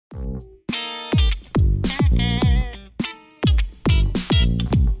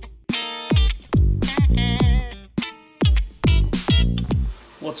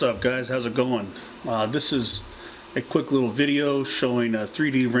What's up guys, how's it going? This is a quick little video showing a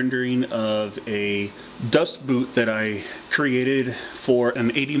 3D rendering of a dust boot that I created for an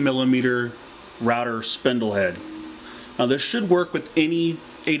 80mm router spindle head. Now this should work with any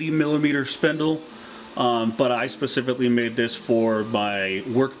 80mm spindle, but I specifically made this for my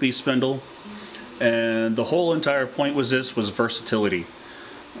workpiece spindle, and the whole entire point was versatility.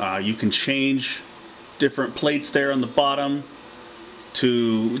 You can change different plates there on the bottom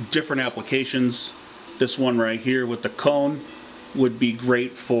to different applications. This one right here with the cone would be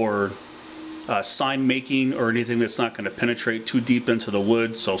great for sign making or anything that's not going to penetrate too deep into the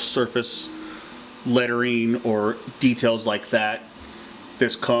wood, so surface lettering or details like that.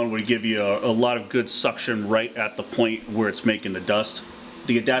 This cone would give you a lot of good suction right at the point where it's making the dust.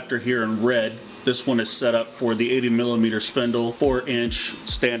 The adapter here in red, this one is set up for the 80mm spindle, 4-inch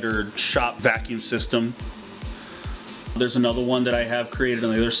standard shop vacuum system. There's another one that I have created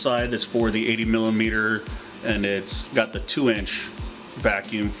on the other side that's for the 80mm, and it's got the 2-inch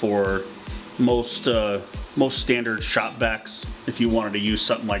vacuum for most standard shop vacs if you wanted to use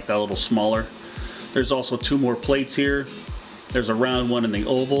something like that a little smaller. There's also two more plates here. There's a round one and the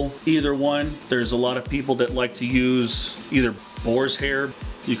oval. Either one, there's a lot of people that like to use either boar's hair.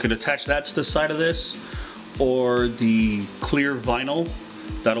 You can attach that to the side of this, or the clear vinyl.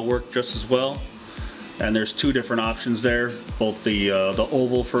 That'll work just as well. And there's two different options there, both the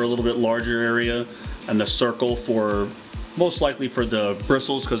oval for a little bit larger area and the circle for most likely for the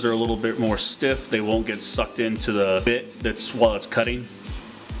bristles, because they're a little bit more stiff. They won't get sucked into the bit that's while it's cutting.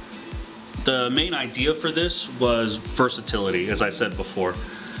 The main idea for this was versatility, as I said before.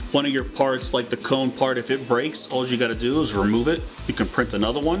 One of your parts, like the cone part, if it breaks, all you got to do is remove it. You can print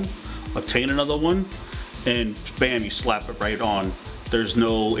another one, obtain another one, and bam, you slap it right on. There's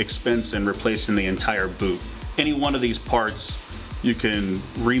no expense in replacing the entire boot. Any one of these parts you can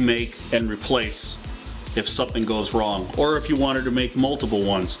remake and replace if something goes wrong, or if you wanted to make multiple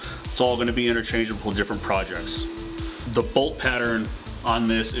ones. It's all going to be interchangeable for different projects. The bolt pattern on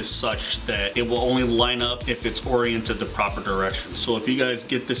this is such that it will only line up if it's oriented the proper direction. So if you guys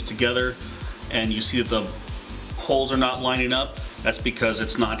get this together and you see that the holes are not lining up, that's because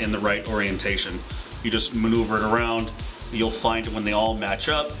it's not in the right orientation. You just maneuver it around. You'll find when they all match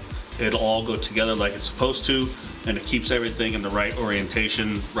up, it'll all go together like it's supposed to, and it keeps everything in the right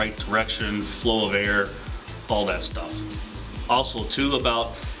orientation, right direction, flow of air, all that stuff. Also too,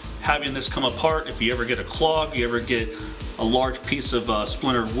 about having this come apart, if you ever get a clog, you ever get a large piece of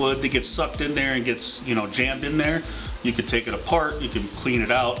splintered wood that gets sucked in there and gets, you know, jammed in there, you can take it apart, you can clean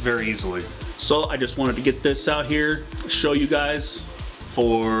it out very easily. So I just wanted to get this out here, show you guys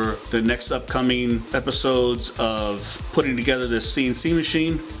for the next upcoming episodes of putting together this CNC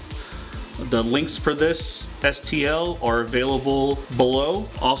machine. The links for this STL are available below.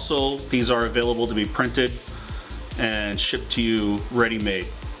 Also, these are available to be printed and shipped to you ready-made.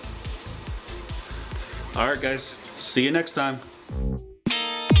 Alright guys, see you next time.